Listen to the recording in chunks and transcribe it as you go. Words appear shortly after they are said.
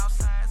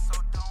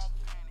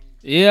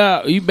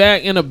Yeah, you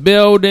back in the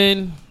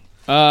building.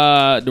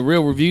 The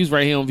Real Reviews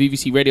right here on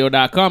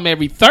VVCRadio.com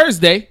every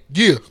Thursday.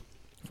 Yeah.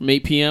 From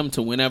 8 p.m.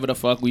 to whenever the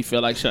fuck we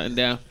feel like shutting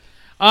down.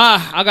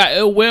 I got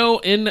Ill Will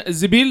in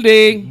the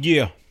building.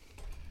 Yeah.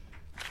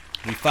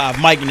 We 5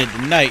 miking it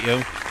tonight,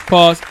 yo.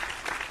 Pause.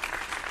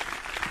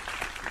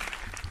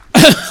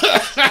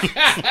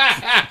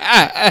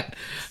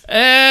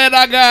 And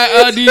I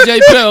got DJ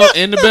Pill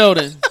in the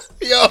building.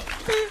 Yo,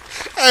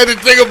 I had to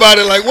think about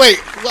it like, wait,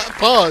 what?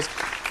 Pause.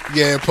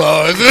 Yeah,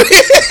 pause.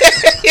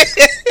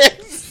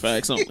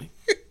 Facts only.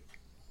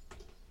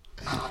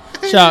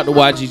 Shout out to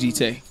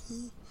YGGT.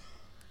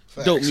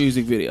 Facts. Dope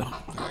music video.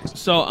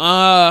 So,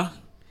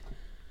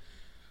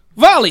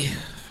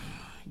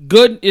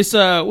 Valee-Good. It's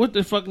what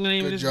the fuck the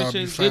name of this bitch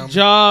is? Good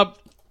job.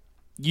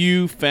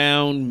 You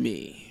found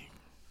me.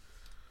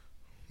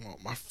 Well,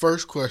 my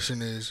first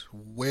question is,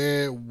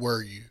 where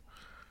were you?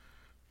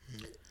 He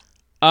was in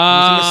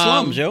the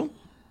slums, yo.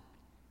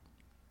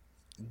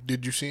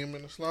 Did you see him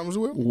in the slums,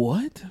 Will?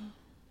 What?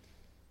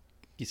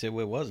 He said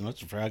where it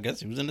wasn't. I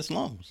guess he was in the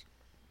slums.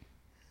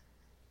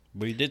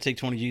 But he did take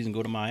 20 G's and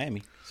go to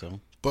Miami. So,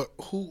 but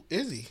who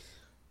is he?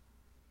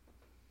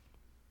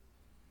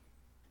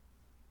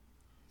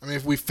 I mean,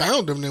 if we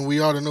found him, then we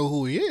ought to know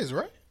who he is,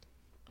 right?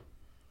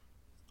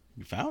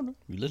 you found him.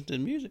 You listened to the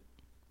music.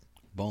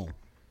 Boom.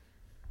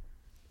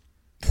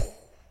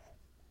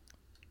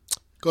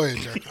 Go ahead,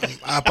 Jack.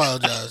 I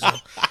apologize.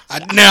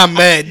 Now I'm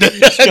mad.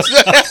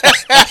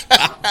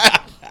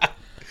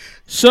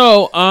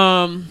 So,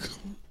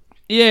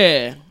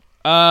 yeah.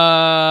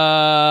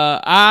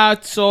 I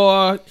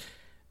saw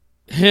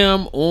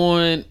him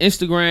on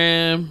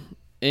Instagram,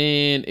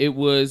 and it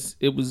was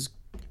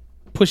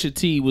Pusha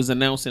T was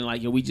announcing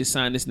like, yo, we just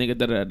signed this nigga,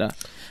 da da da.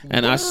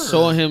 And I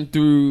saw him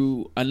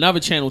through another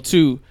channel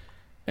too,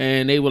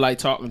 and they were like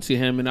talking to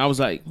him, and I was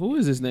like, who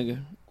is this nigga?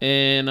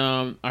 And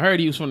I heard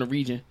he was from the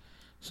region,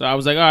 so I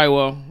was like, all right,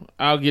 well,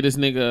 I'll give this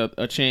nigga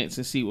a chance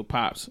and see what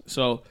pops.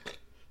 So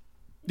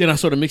then I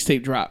saw the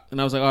mixtape drop,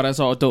 and I was like, oh, that's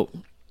all dope.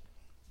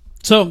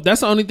 So that's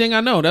the only thing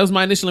I know. That was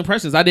my initial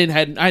impressions. I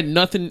had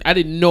nothing. I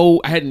didn't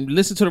know. I hadn't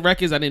listened to the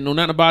records. I didn't know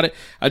nothing about it.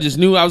 I just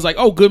knew. I was like,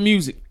 oh, good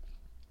music.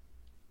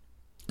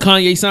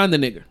 Kanye signed the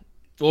nigga,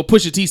 or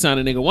Pusha T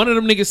signed the nigga. One of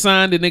them niggas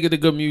signed the nigga to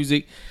good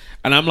music,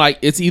 and I'm like,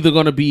 it's either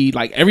gonna be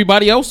like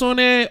everybody else on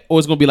there, or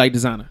it's gonna be like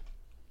Designer.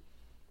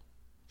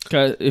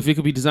 Cause if it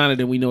could be Designer,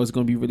 then we know it's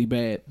gonna be really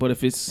bad. But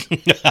if it's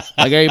like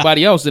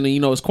everybody else, then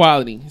you know it's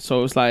quality.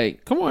 So it's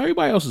like, come on,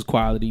 everybody else is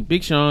quality.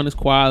 Big Sean is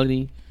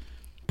quality.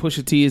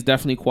 Pusha T is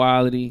definitely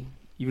quality,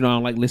 even though I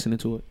don't like listening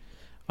to it.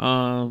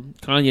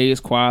 Kanye is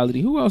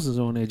quality. Who else is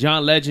on there?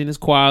 John Legend is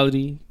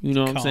quality. You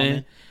know what I'm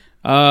saying?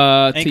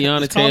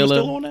 Tiana Taylor.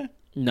 Still on there?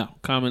 No,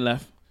 Common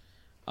left.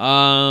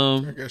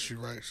 I guess you're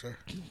right, sir.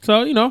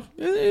 So, you know,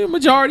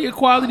 majority of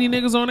quality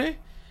niggas on there.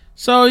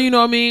 So, you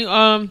know what I mean?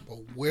 But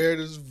where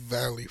does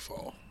Valee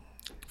fall?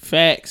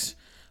 Facts.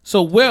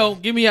 So, Will,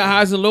 give me your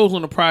highs and lows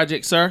on the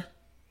project, sir.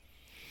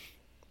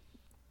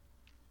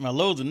 My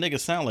loads of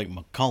niggas sound like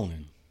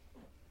McConan.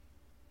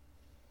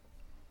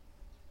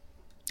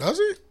 Does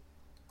he?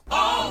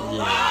 All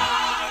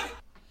right.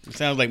 It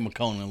sounds like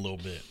McConan a little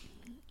bit.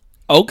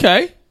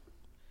 Okay.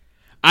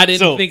 I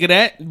didn't think of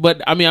that,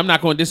 but I mean, I'm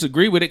not going to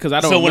disagree with it because I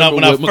don't. So when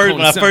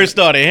I first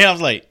started here, I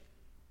was like,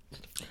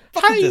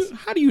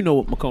 "How do you know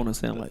what McConan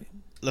sound like?"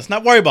 Let's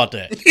not worry about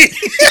that.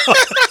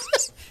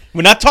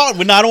 We're not talking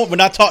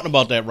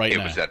about that right now.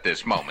 It was at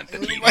this moment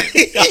that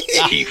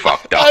he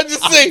fucked up. I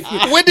just say,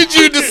 when did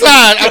you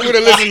decide I'm going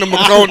to listen to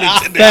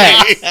McConan today?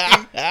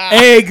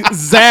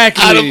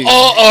 Exactly. Out of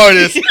all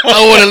artists,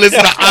 I want to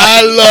listen to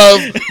I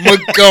Love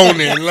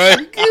McConan.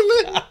 Like,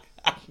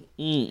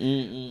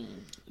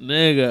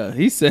 nigga,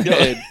 he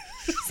said,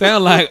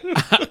 sound like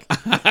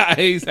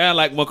he sound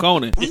like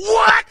McConan.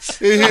 What?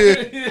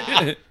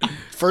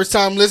 First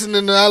time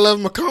listening to I Love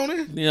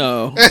McConan?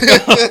 Yo.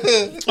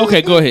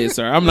 Okay, go ahead,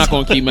 sir. I'm not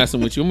gonna keep messing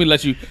with you. We're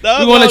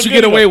gonna let you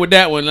get away with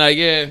that one. Like,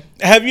 yeah.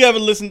 Have you ever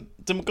listened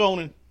to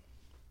McConan?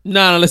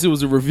 Nah, unless it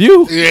was a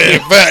review.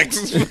 Yeah,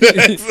 facts.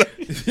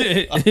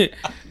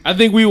 I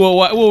think we were,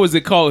 what was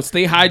it called?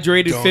 Stay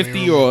Hydrated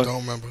 50 or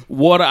don't remember.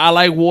 Water, I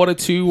Like Water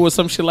 2 or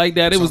some shit like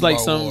that. It was like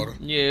water.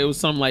 It was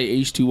something like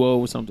H2O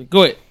or something.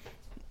 Go ahead.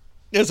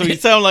 Yeah, so he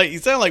sound like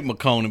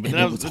McConan, but then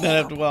after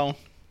a while,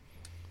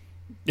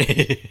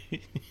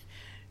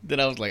 then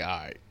I was like, all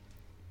right.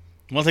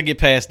 Once I get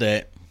past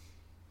that, I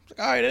was like,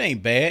 all right, that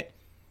ain't bad.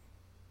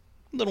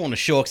 A little on the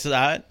short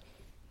side.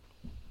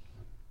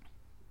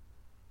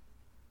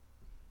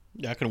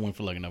 Yeah, I could have went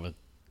for like another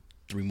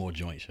 3 more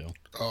joints, yo.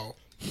 Oh,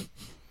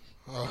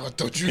 I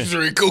thought you was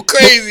ready to go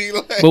crazy.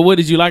 Like. But what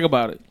did you like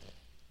about it?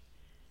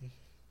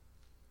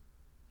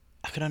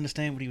 I could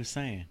understand what he was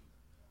saying.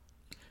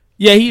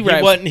 Yeah, he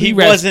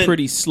raps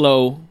pretty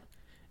slow,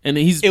 and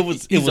it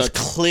was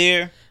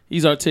clear.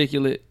 He's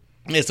articulate.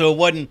 Yeah, so it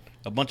wasn't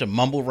a bunch of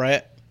mumble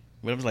rap.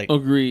 But it was like,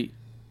 agreed.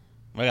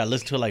 I got to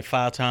listen to it like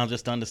 5 times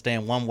just to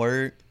understand one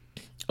word.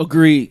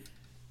 Agreed.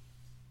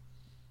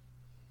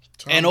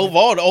 And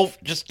overall,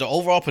 the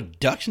overall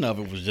production of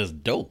it was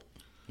just dope.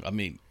 I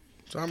mean,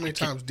 So how many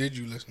times did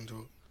you listen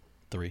to it?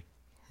 3.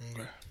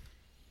 Okay.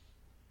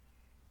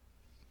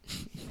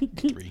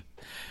 3.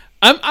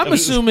 I'm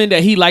assuming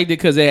that he liked it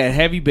because it had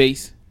heavy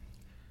bass,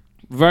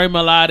 very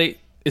melodic.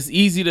 It's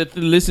easy to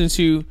listen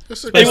to. It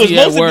was especially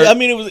at mostly. work. I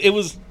mean, it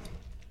was.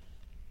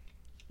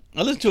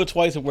 I listened to it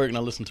twice at work, and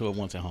I listened to it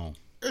once at home.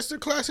 It's the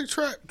classic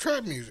trap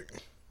music.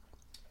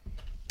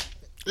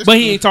 But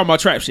he ain't talking about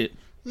trap shit.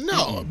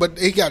 No, but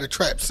he got a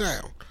trap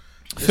sound.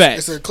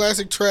 Facts. It's a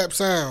classic trap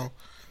sound,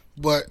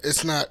 but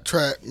it's not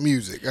trap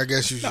music. I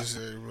guess you should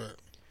say. But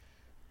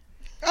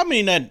I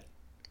mean, that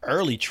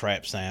early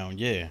trap sound,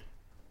 yeah.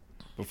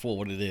 Before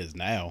what it is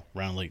now,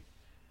 around like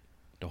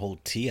the whole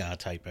T.I.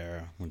 type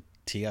era, when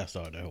T.I.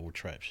 started that whole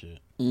trap shit.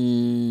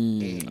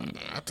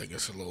 I think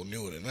it's a little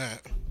newer than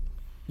that.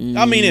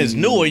 I mean, it's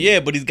newer, yeah,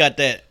 but he's got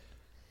that.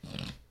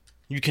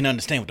 You can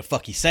understand what the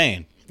fuck he's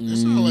saying. It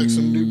sounds like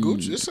some new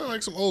Gucci. It sounds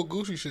like some old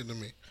Gucci shit to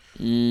me.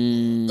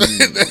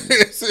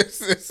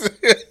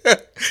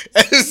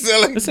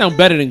 It sounds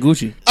better than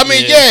Gucci. I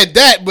mean, yeah,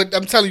 that. But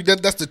I'm telling you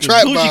that's the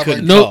trap Gucci vibe.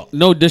 couldn't Right? talk.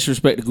 No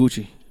disrespect to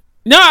Gucci.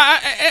 No,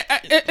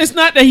 it's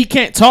not that he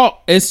can't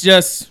talk. It's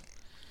just,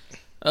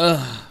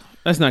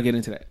 let's not get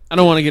into that. I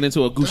don't want to get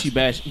into a Gucci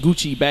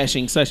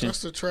bashing session.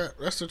 That's the trap.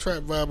 That's the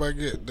trap vibe I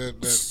get.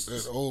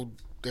 That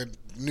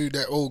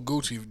old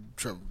Gucci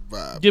trap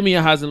vibe. Give me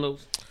your highs and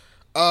lows.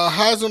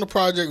 Highs on the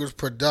project was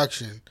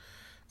production.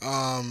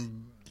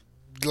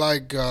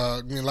 Like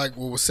what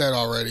was said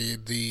already,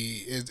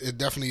 it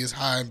definitely is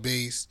high in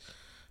bass.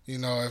 You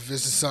know, if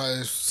this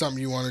is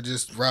something you want to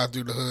just ride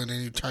through the hood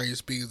and you turn your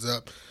speakers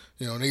up,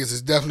 you know, niggas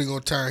is definitely gonna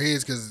turn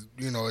heads because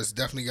you know it's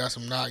definitely got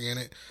some knock in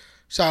it.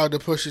 Shout out to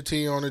Pusha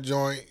T on the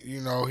joint.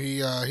 You know, he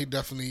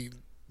definitely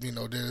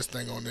did his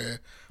thing on there.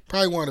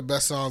 Probably one of the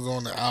best songs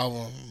on the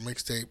album,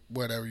 mixtape,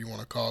 whatever you want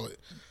to call it.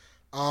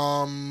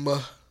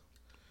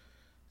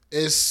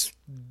 It's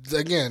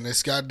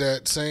got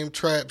that same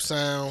trap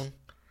sound.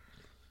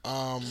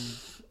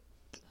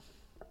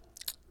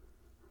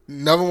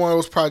 Another one of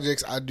those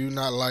projects I do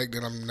not like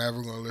that I'm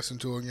never going to listen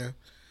to again.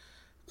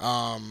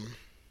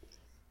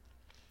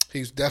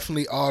 He's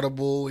definitely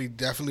audible. He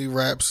definitely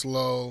raps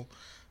slow.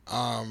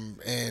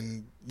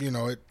 And,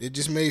 it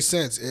just made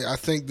sense. I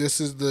think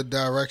this is the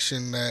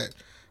direction that,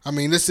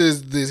 this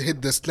is the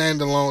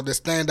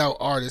standout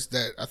artist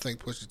that I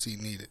think Pusha T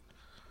needed.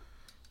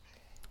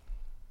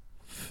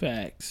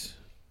 Facts.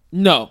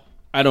 No,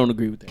 I don't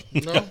agree with that.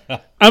 No?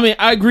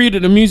 I agree that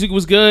the music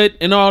was good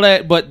and all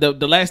that, but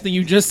the last thing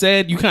you just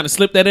said, you kind of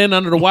slipped that in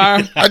under the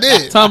wire. I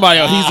did. Talking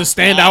about, he's a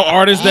standout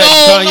artist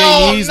that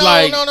Kanye needs.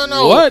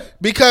 No. What?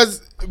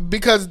 Because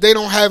they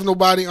don't have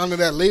nobody under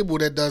that label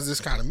that does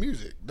this kind of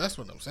music. That's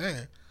what I'm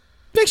saying.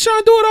 Big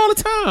Sean do it all the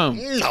time.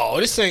 No,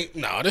 this ain't.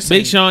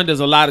 Big Sean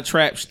does a lot of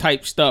trap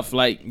type stuff,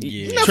 like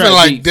Nothing trap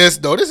like beats. this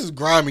though. This is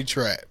grimy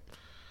trap.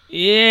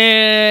 Yeah.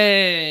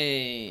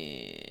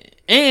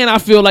 And I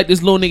feel like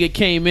this little nigga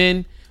came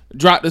in,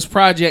 dropped this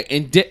project,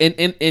 and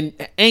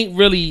ain't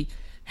really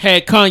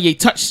had Kanye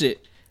touch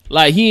it.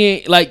 Like he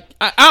ain't like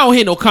I don't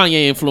hear no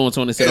Kanye influence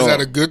on this at all. Is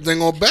that a good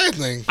thing or bad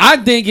thing? I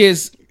think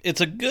it's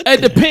a good.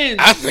 It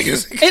depends. I think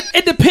it's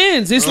it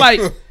depends. It's like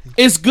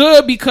it's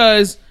good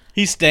because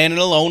he's standing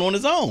alone on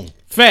his own.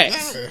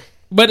 Facts,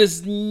 but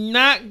it's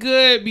not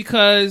good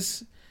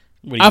because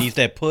he needs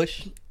that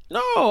push.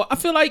 No, I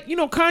feel like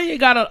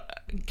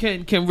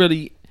Kanye can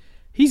really.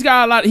 He's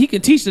got a lot. He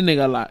can teach the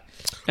nigga a lot.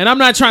 And I'm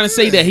not trying to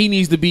say that he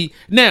needs to be.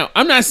 Now,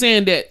 I'm not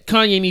saying that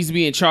Kanye needs to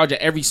be in charge of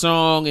every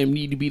song and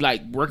need to be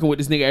like working with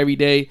this nigga every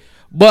day.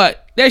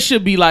 But that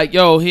should be like,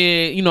 yo,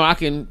 here, I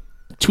can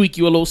tweak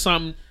you a little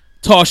something,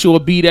 toss you a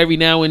beat every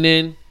now and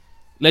then,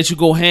 let you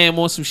go ham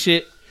on some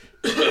shit.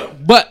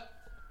 But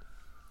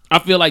I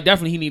feel like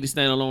definitely he need to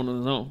stand alone on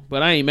his own.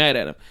 But I ain't mad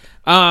at him.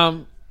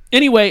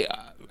 Anyway,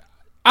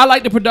 I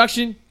like the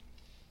production.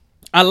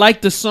 I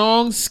like the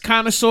songs,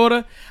 kind of, sort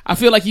of. I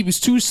feel like he was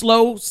too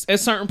slow at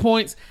certain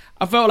points.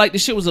 I felt like the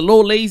shit was a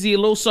little lazy, a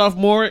little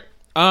sophomoric.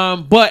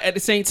 But at the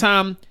same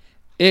time,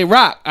 it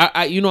rocked.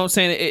 You know what I'm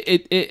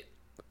saying?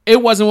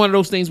 It wasn't one of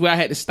those things where I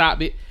had to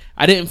stop it.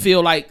 I didn't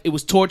feel like it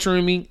was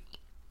torturing me.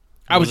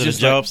 I was just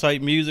a job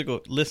site music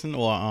or listen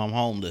or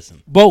home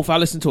listen? Both. I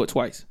listened to it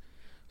twice.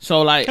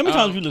 So like, how many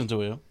times you listen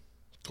to it?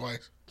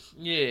 Twice.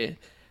 Yeah,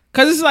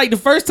 because it's like the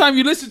first time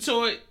you listen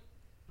to it.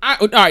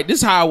 All right, this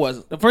is how I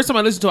was. The first time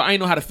I listened to it, I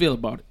didn't know how to feel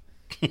about it.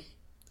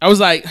 I was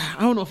like,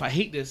 I don't know if I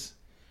hate this.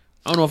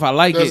 I don't know if I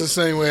like That's it. the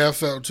same way I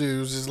felt too. It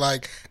was just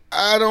like,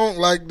 I don't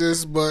like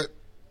this, but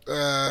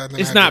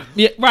it's not.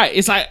 Yeah, right.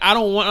 It's like I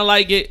don't want to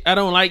like it. I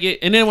don't like it.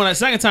 And then when the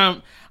second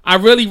time, I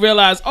really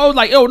realized, oh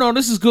no,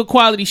 this is good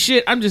quality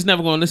shit. I'm just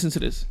never going to listen to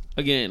this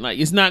again. Like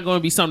it's not going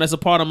to be something that's a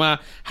part of my.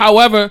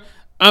 However,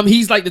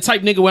 he's like the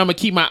type nigga where I'm gonna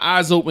keep my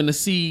eyes open to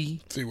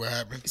see what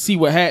happens. See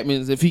what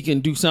happens if he can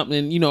do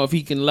something. If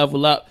he can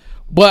level up.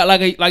 But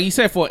like you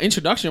said, for an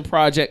introduction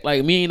project,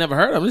 like me ain't never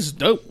heard of him. This is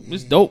dope.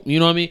 It's dope. You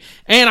know what I mean?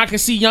 And I can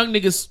see young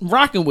niggas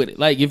rocking with it.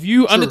 Like if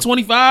you under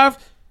 25,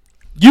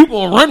 you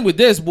gonna run with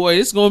this, boy.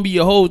 It's gonna be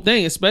your whole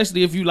thing,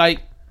 especially if you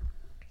like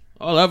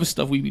all the other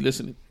stuff we be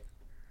listening.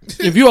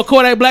 If you're a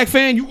Kodak Black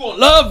fan, you gonna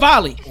love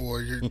Valee.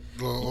 Or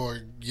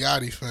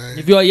Yachty fan.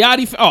 If you're a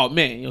Yachty fan, oh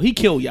man, yo, he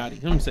killed Yachty.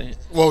 You know what I'm saying?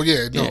 Well,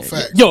 yeah, no, Yeah.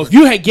 facts. Yo, if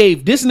you had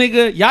gave this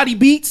nigga Yachty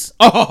beats,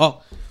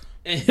 Oh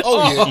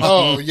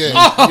yeah,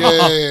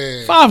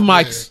 yeah. 5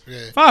 mics.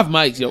 Yeah. 5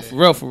 mics, yo, for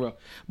real.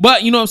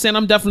 But you know what I'm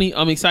saying?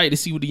 I'm excited to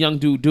see what the young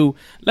dude do.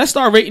 Let's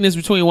start rating this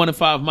between 1 and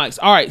 5 mics.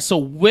 All right, so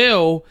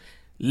Will,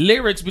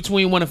 lyrics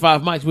between 1 and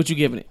 5 mics, what you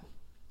giving it?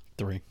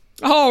 3.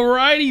 All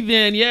righty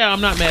then. Yeah, I'm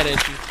not mad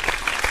at you.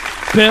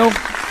 Bill?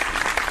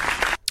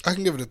 I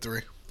can give it a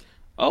 3.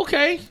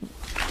 Okay.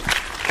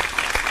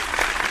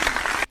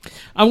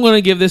 I'm going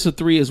to give this a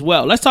 3 as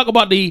well. Let's talk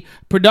about the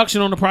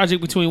production on the project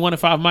between 1 and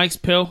 5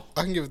 mics. Pill?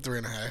 I can give it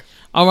 3.5.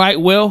 All right,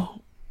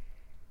 Will?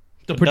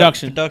 The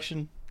production.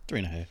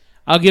 3.5.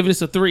 I'll give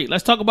this a 3.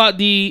 Let's talk about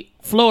the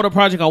flow of the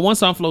project. How one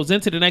song flows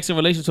into the next in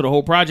relation to the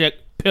whole project.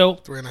 Pill?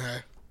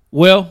 3.5.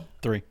 Will?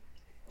 3.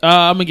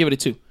 I'm going to give it a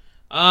 2.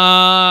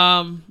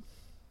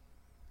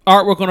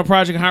 Artwork on the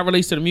project, how it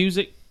relates to the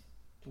music.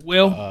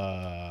 Will?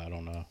 I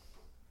don't know.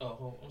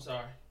 Oh, I'm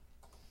sorry.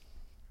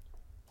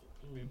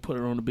 Let me put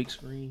it on the big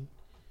screen.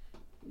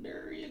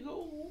 There you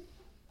go.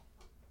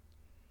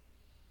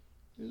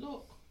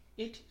 Look,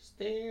 it is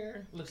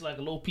there. Looks like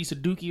a little piece of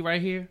dookie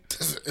right here.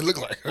 It looked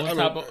like On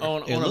top of,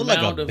 on It a looked like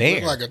a mound of bear.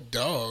 looked like a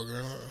dog.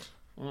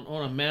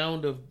 on a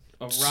mound of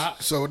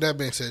rocks. So with that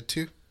being said,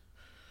 2.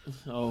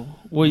 Oh,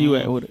 where you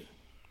at with it?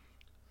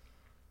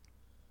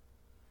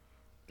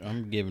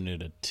 I'm giving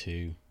it a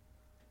 2.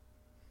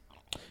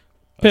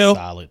 Pill? A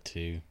solid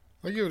 2.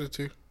 I give it a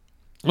 2.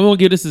 I'm gonna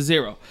give this a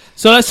 0.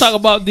 So let's talk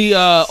about the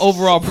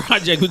overall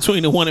project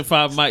between the 1 and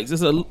 5 mics.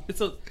 It's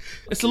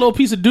a little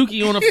piece of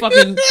dookie on a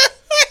fucking.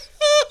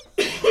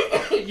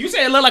 You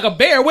say it look like a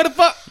bear? Where the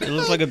fuck? It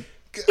looks like a.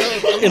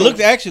 It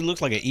actually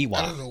looks like an Ewok.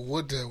 I don't know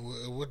what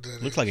that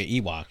Looks like an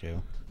Ewok,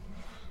 yo.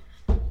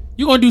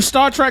 You gonna do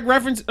Star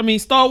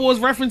Wars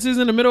references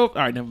in the middle? All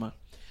right, never mind.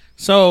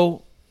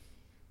 So,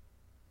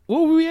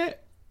 where were we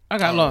at? I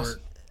got lost.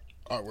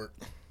 Artwork.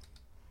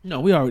 No,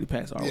 we already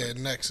passed artwork. Yeah,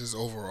 next is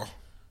overall.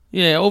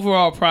 Yeah,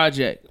 overall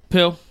project.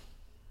 Pill.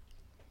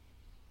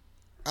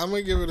 I'm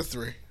gonna give it a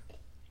 3.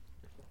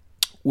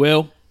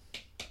 Will.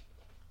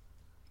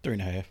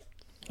 3.5. I'm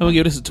gonna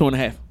give this a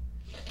 2.5.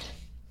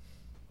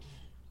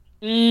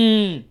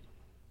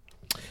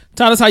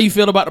 Tell us how you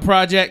feel about the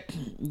project.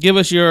 Give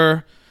us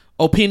your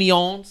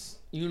opinions.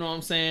 You know what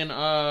I'm saying?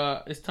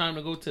 It's time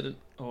to go to the.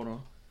 Hold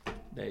on.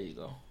 There you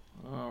go.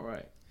 All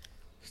right.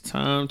 It's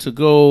time to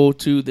go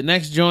to the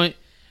next joint,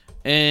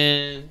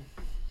 and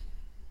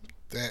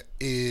That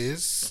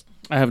is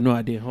I have no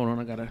idea. Hold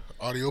on,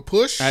 Audio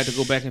Push. I had to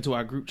go back into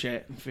our group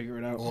chat and figure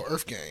it out. Or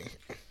Earth Gang.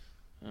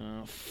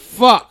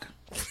 Fuck.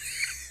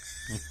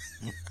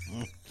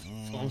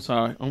 I'm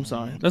sorry.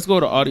 Let's go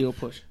to Audio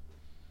Push.